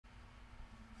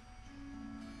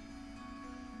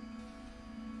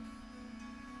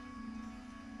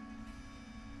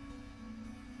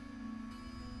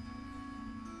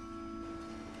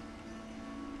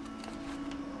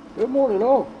Good morning,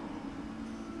 all.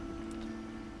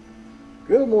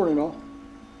 Good morning, all.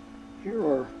 Here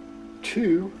are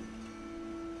two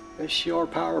SCR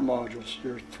power modules.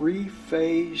 They're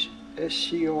three-phase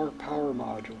SCR power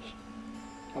modules.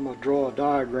 I'm going to draw a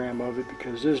diagram of it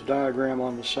because this diagram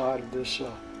on the side of this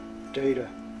data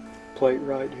plate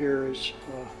right here is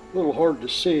a little hard to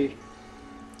see.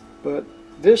 But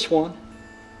this one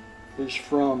is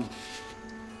from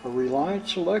a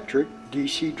Reliance Electric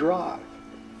DC drive.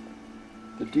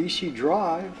 The DC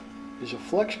drive is a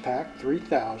Flexpak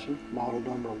 3000, model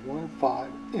number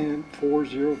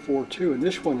 15N4042, and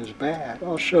this one is bad.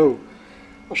 I'll show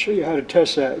you how to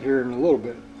test that here in a little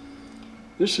bit.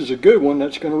 This is a good one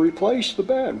that's going to replace the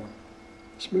bad one.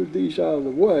 Let's move these out of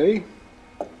the way,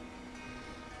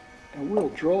 and we'll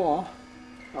draw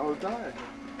our diagram.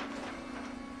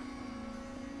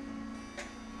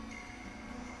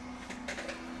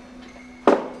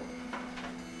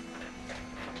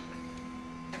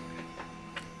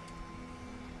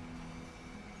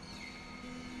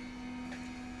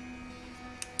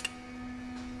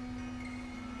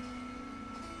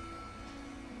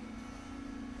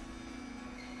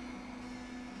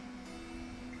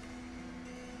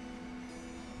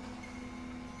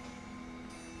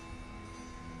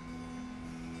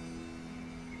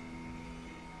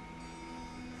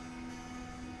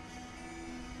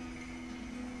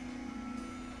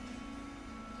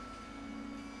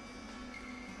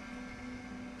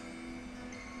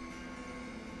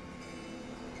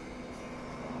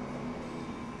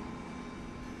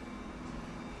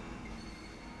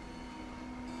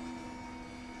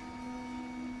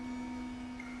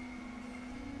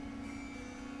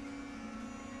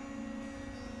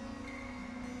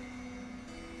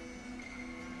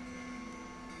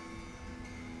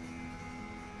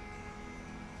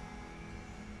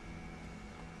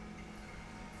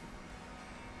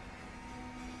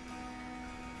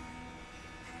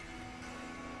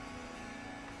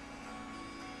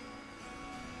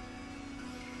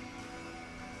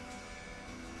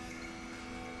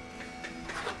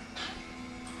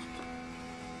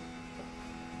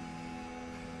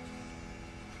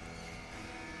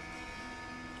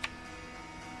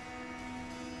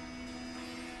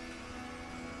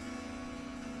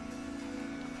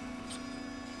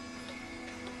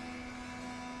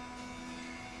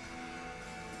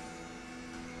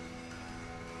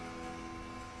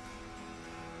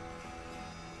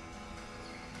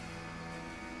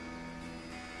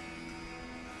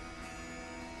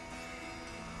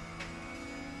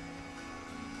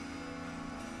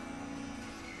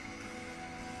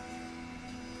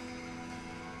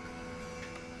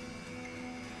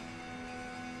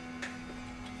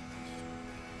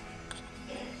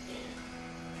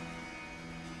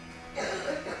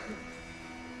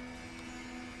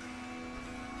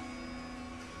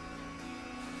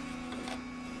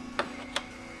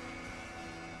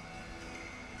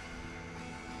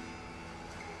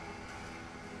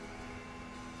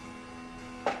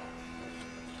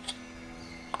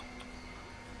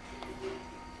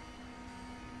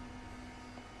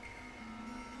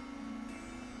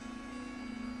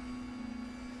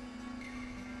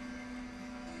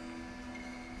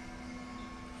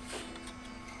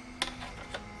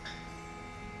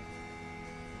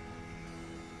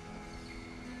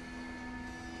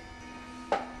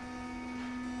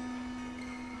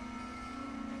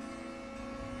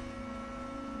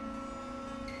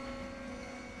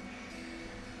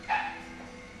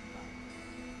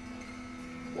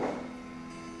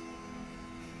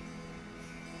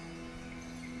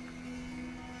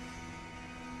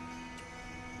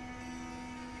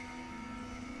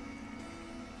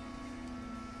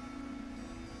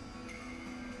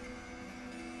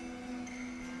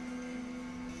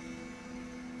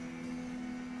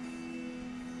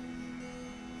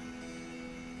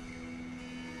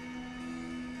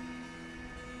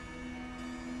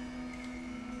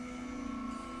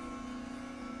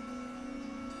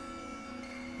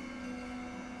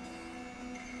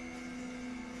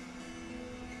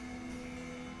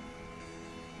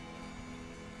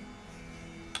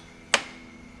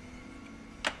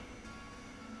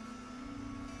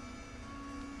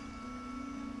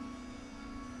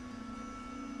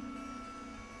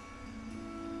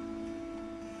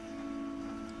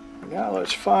 Now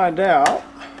let's find out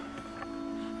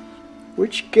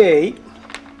which gate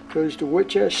goes to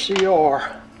which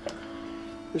SCR.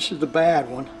 This is the bad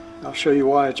one. I'll show you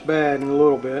why it's bad in a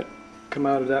little bit. Come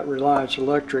out of that Reliance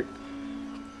Electric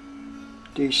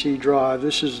DC drive.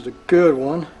 This is the good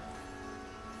one.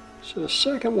 So the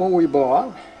second one we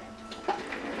bought.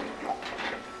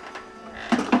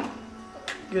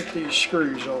 Get these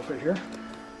screws off of here.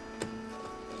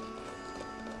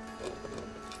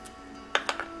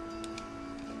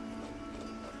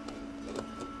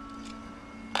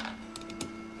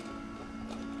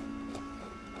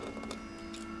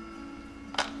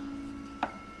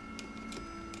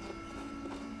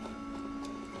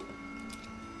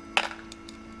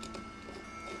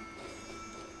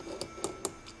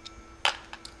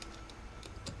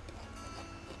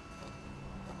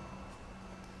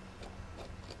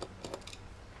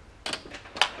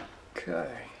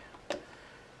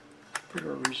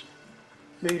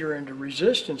 meter into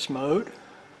resistance mode.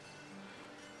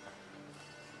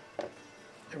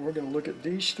 And we're going to look at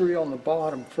these three on the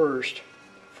bottom first.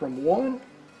 From 1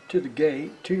 to the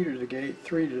gate, 2 to the gate,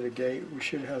 3 to the gate, we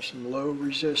should have some low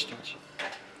resistance.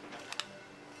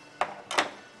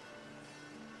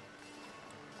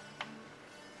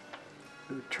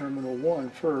 Do terminal 1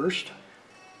 first.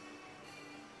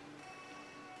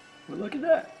 Well, look at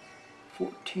that,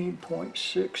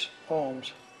 14.6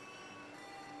 ohms.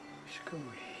 Let's go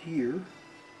here and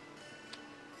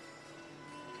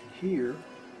here.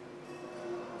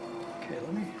 Okay,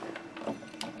 let me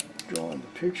draw in the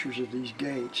pictures of these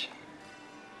gates.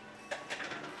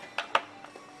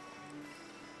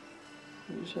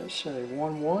 What does that say?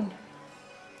 1, 1?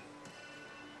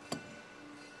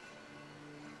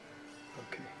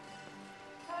 Okay.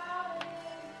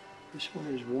 This one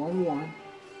is 1, 1.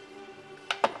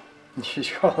 And she's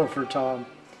calling for Tom.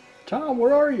 Tom,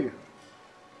 where are you?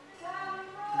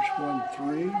 There's 1,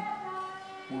 3,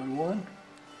 1, 1.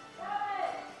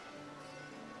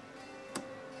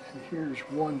 And here's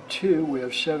 1, 2. We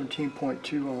have 17.2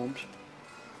 ohms.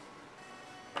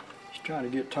 Just trying to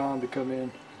get Tom to come in.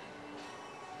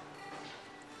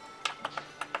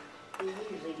 He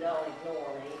usually don't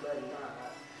ignore anybody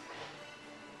not.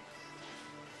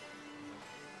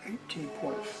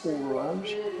 18.4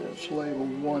 ohms. That's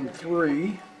labeled 1,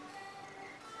 3.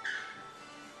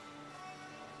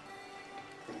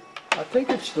 I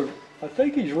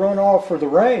think he's run off for the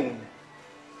rain.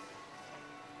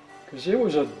 Because it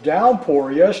was a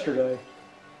downpour yesterday.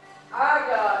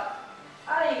 I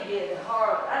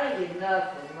didn't get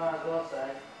nothing, might as well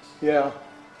say. Yeah.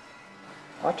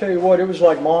 I'll tell you what, it was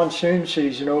like monsoon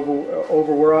season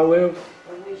over where I live.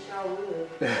 I wish I would.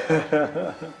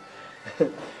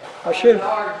 I should The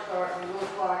yard's starting to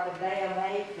look like a damn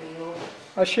hayfield.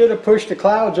 I should have pushed the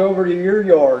clouds over to your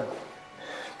yard.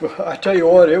 But I tell you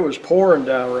what, it was pouring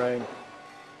down rain.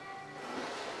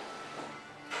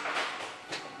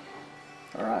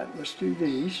 All right, let's do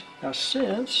these. Now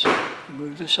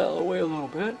move this out of the way a little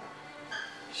bit,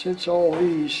 since all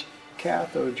these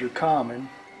cathodes are common,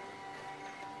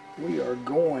 we are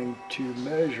going to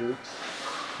measure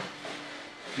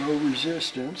low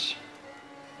resistance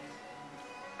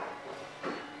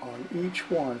on each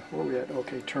one. Where are we at?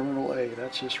 Okay, terminal A,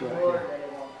 that's this right here.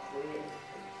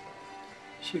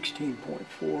 16.4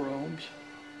 ohms,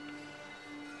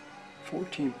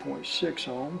 14.6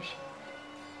 ohms,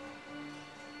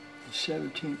 and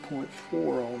 17.4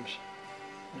 ohms.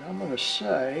 And I'm going to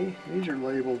say, these are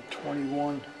labeled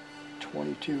 21,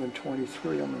 22, and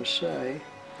 23. I'm going to say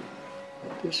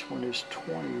that this one is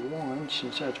 21,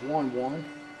 since that's 1, 1. And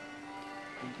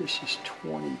this is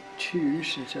 22,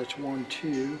 since that's 1,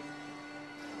 2.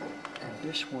 And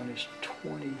this one is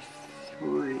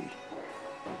 23.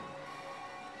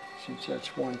 Since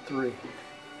that's 1, 3.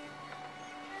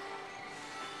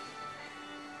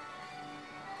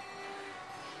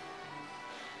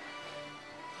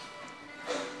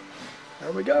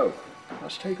 There we go.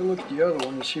 Let's take a look at the other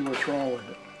one and see what's wrong with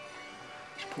it.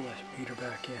 Let's pull that meter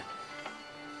back in.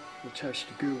 We'll test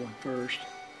the good one first.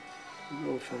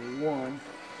 We'll go from 1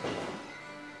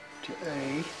 to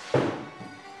A.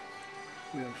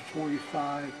 We have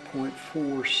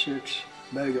 45.46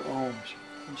 mega ohms.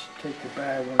 Let's take the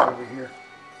bad one over here.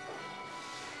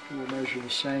 We'll measure the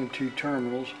same two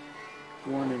terminals,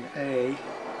 1 in A.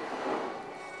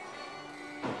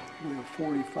 We have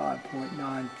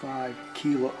 45.95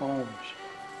 kilo ohms.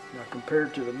 Now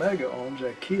compared to the mega ohms,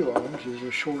 that kilo ohms is a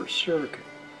short circuit.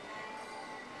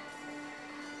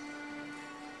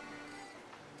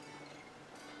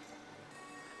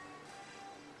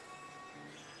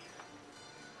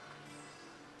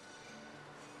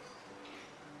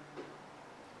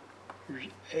 Here's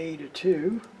A to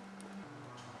 2.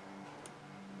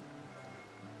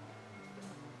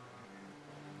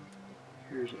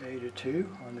 Here's A to 2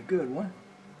 on the good one.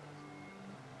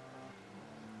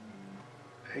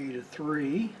 A to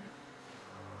 3.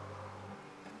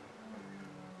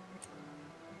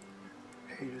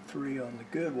 A to 3 on the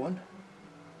good one.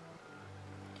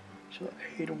 So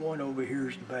A to 1 over here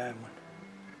is the bad one.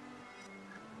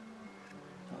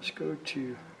 Let's go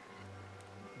to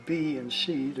B and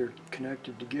C. They're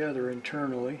connected together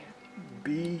internally.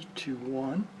 B to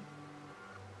 1.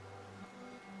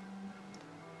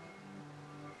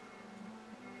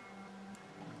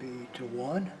 B to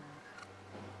 1.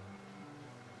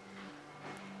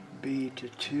 B to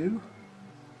 2.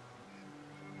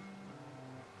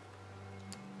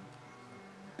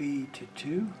 B to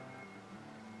 2.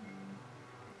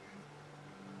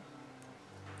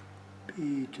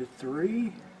 B to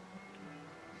 3.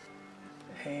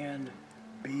 And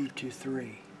B to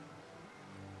 3.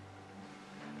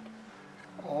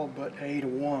 All but A to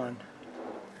 1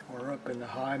 are up in the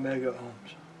high mega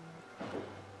ohms.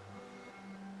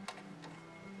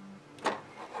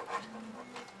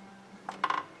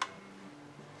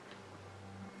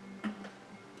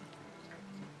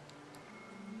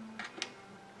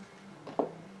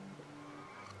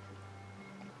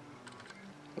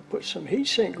 Put some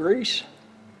heatsink grease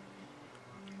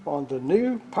on the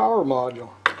new power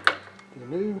module, the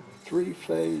new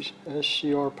 3-phase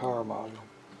SCR power module.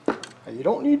 Now you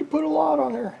don't need to put a lot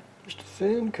on there, just a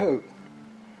thin coat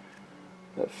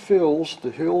that fills the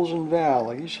hills and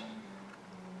valleys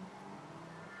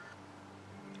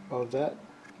of that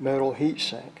metal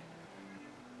heatsink.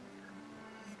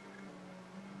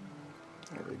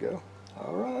 There we go.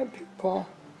 All right, Peepaw,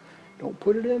 don't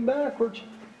put it in backwards.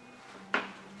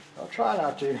 I'll try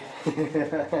not to.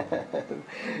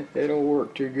 They don't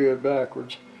work too good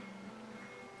backwards.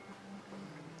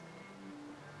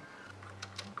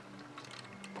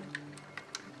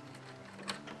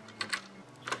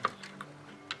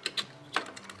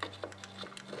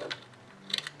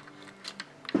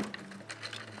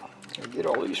 Get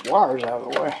all these wires out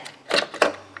of the way.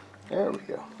 There we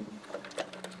go.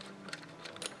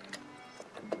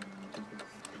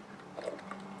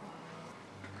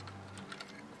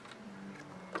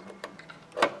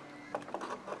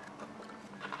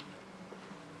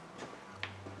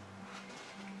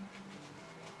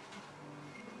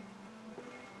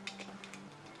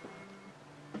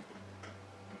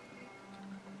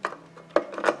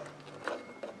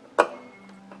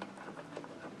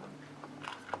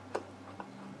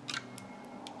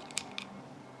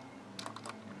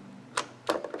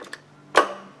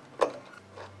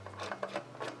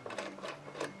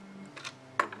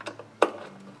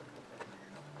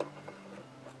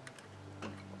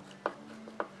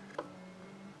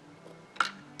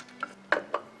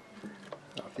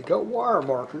 If you got wire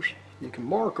markers, you can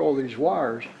mark all these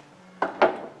wires,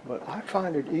 but I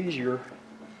find it easier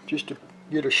just to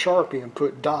get a Sharpie and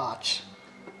put dots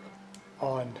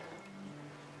on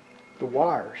the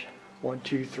wires. 1,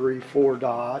 2, 3, 4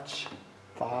 dots,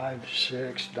 5,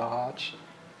 6 dots.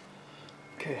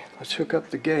 Okay, let's hook up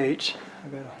the gates.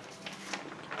 I've got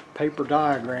a paper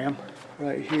diagram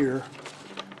right here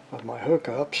of my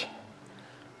hookups.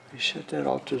 You set that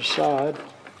off to the side.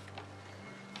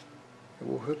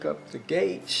 We'll hook up the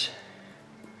gates.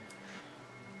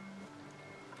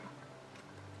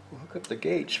 We'll hook up the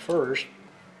gates first.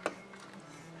 Okay,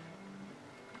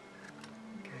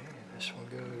 this one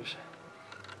goes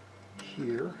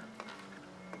here.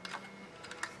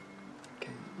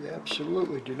 Okay, you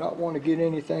absolutely do not want to get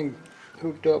anything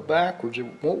hooked up backwards.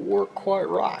 It won't work quite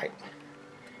right.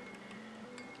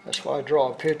 That's why I draw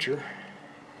a picture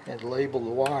and label the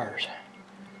wires.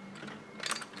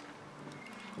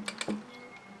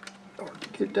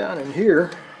 Get down in here,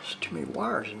 there's too many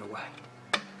wires in the way.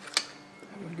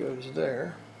 That one goes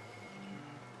there.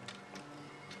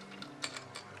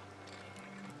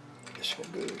 This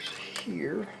one goes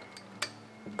here.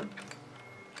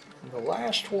 And the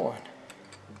last one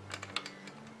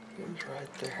goes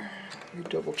right there. You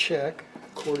double check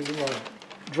according to my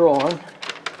drawing.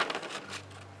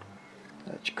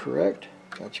 That's correct.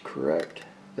 That's correct.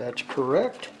 That's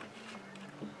correct.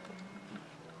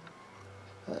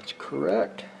 That's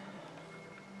correct.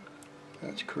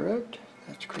 That's correct.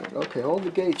 That's correct. Okay, all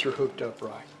the gates are hooked up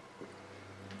right.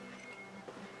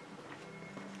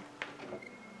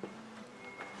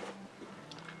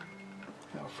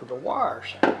 Now for the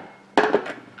wires,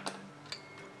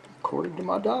 according to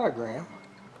my diagram,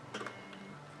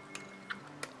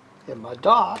 and my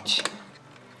dots,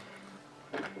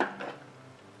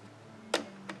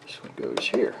 this one goes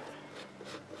here.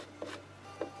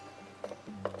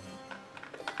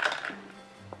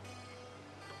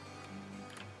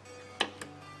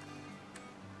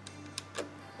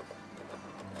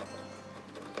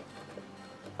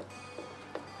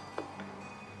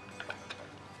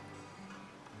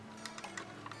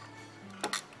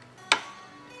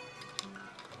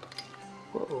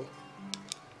 Uh-oh.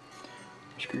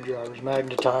 Screwdriver's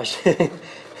magnetized.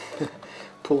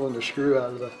 Pulling the screw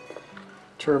out of the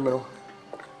terminal.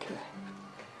 Okay.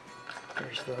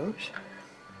 There's those.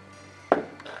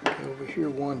 Okay, over here,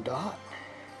 one dot.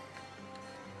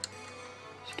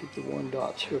 Let's get the one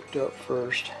dots hooked up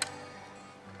first.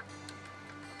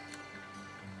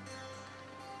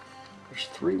 There's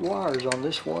 3 wires on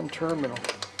this one terminal.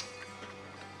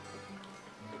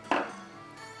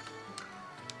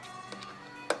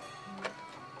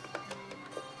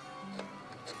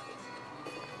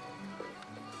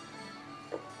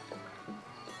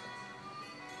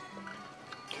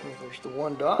 Okay, There's the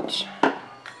 1 dots.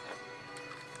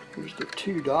 Here's the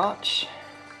 2 dots.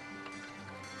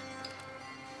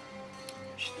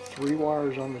 There's the 3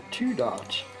 wires on the 2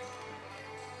 dots.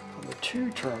 On the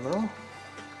 2 terminal.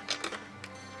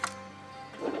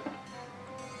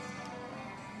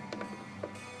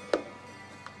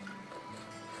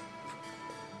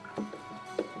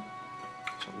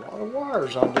 There's a lot of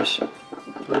wires on this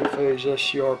 3-phase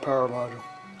SCR power module.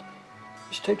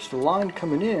 This takes the line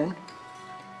coming in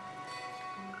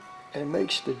and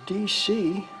makes the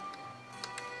DC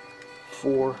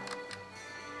for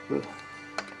the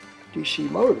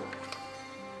DC motor.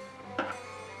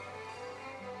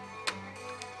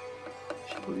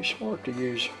 It's pretty smart to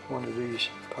use one of these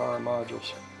power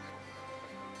modules.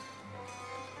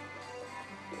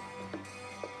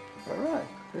 Alright,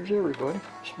 there's everybody.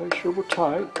 Just make sure we're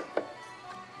tight.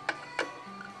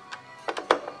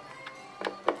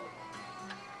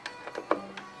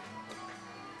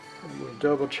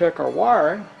 Double check our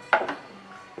wiring.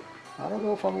 I don't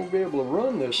know if I'm going to be able to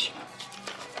run this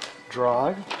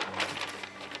drive.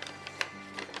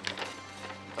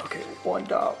 Okay, 1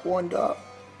 dot, 1 dot,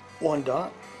 1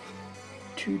 dot,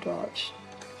 2 dots,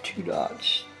 2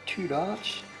 dots, 2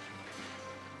 dots,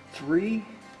 3,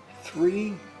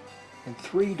 3, and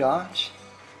 3 dots.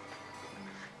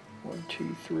 1,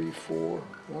 2, 3, 4,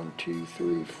 1, 2,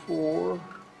 3, 4,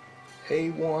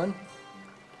 A1.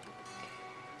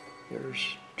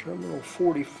 There's terminal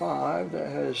 45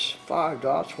 that has 5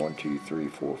 dots, 1, 2, 3,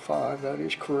 4, 5, that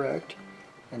is correct.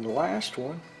 And the last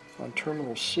one on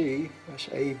terminal C, that's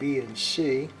A, B, and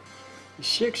C, is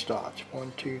 6 dots,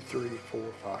 1, 2, 3, 4,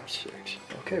 5, 6.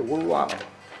 Okay, we're wired.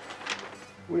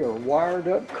 We are wired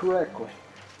up correctly.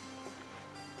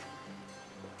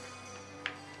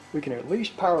 We can at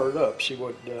least power it up, see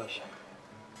what it does.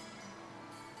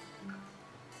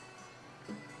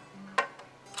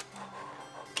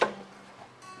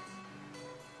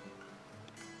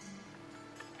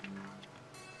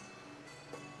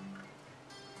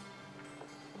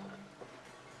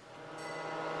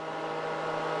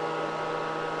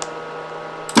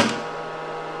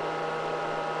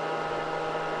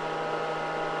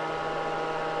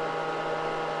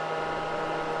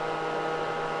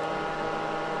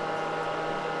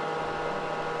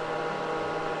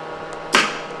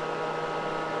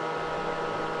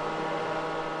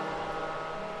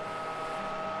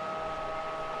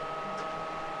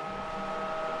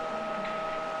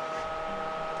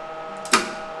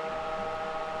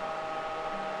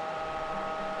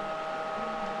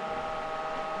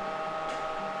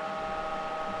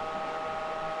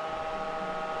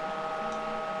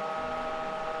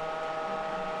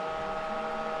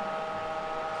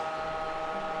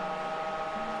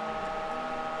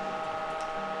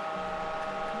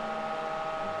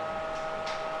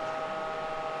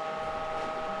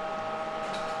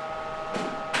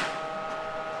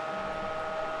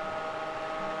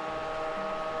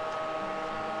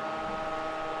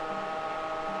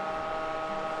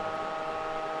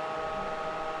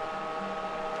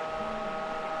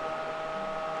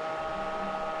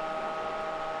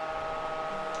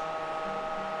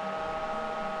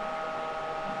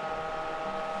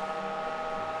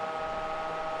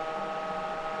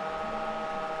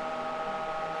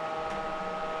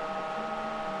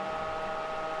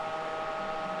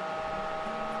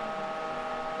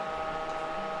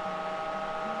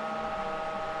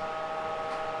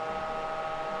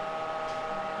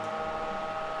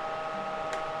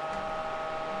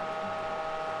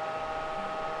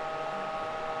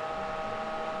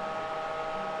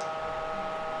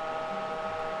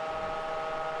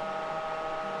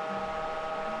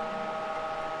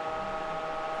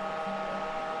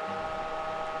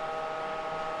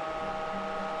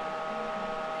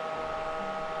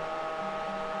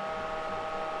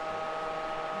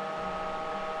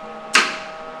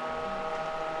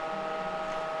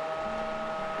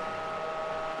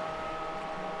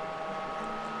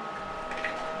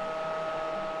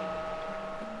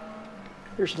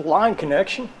 Here's the line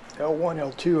connection, L1,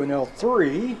 L2, and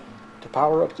L3 to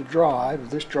power up the drive.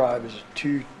 This drive is a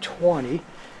 220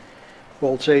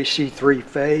 volts AC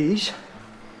 3-phase.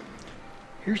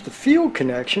 Here's the field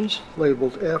connections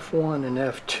labeled F1 and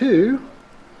F2.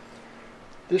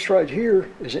 This right here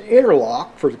is an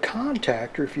interlock for the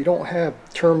contactor. If you don't have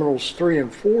terminals 3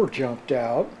 and 4 jumped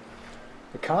out,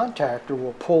 the contactor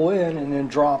will pull in and then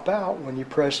drop out when you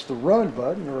press the run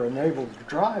button or enable the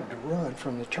drive to run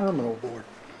from the terminal board.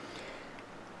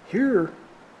 Here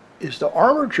is the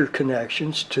armature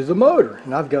connections to the motor,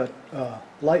 and I've got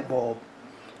light bulb,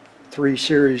 3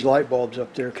 series light bulbs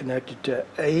up there connected to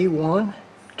A1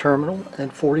 terminal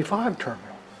and 45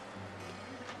 terminal.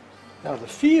 Now the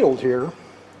field here,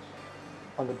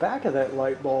 on the back of that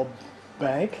light bulb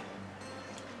bank,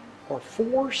 are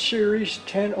 4 series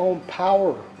 10 ohm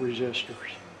power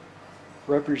resistors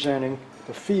representing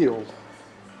the field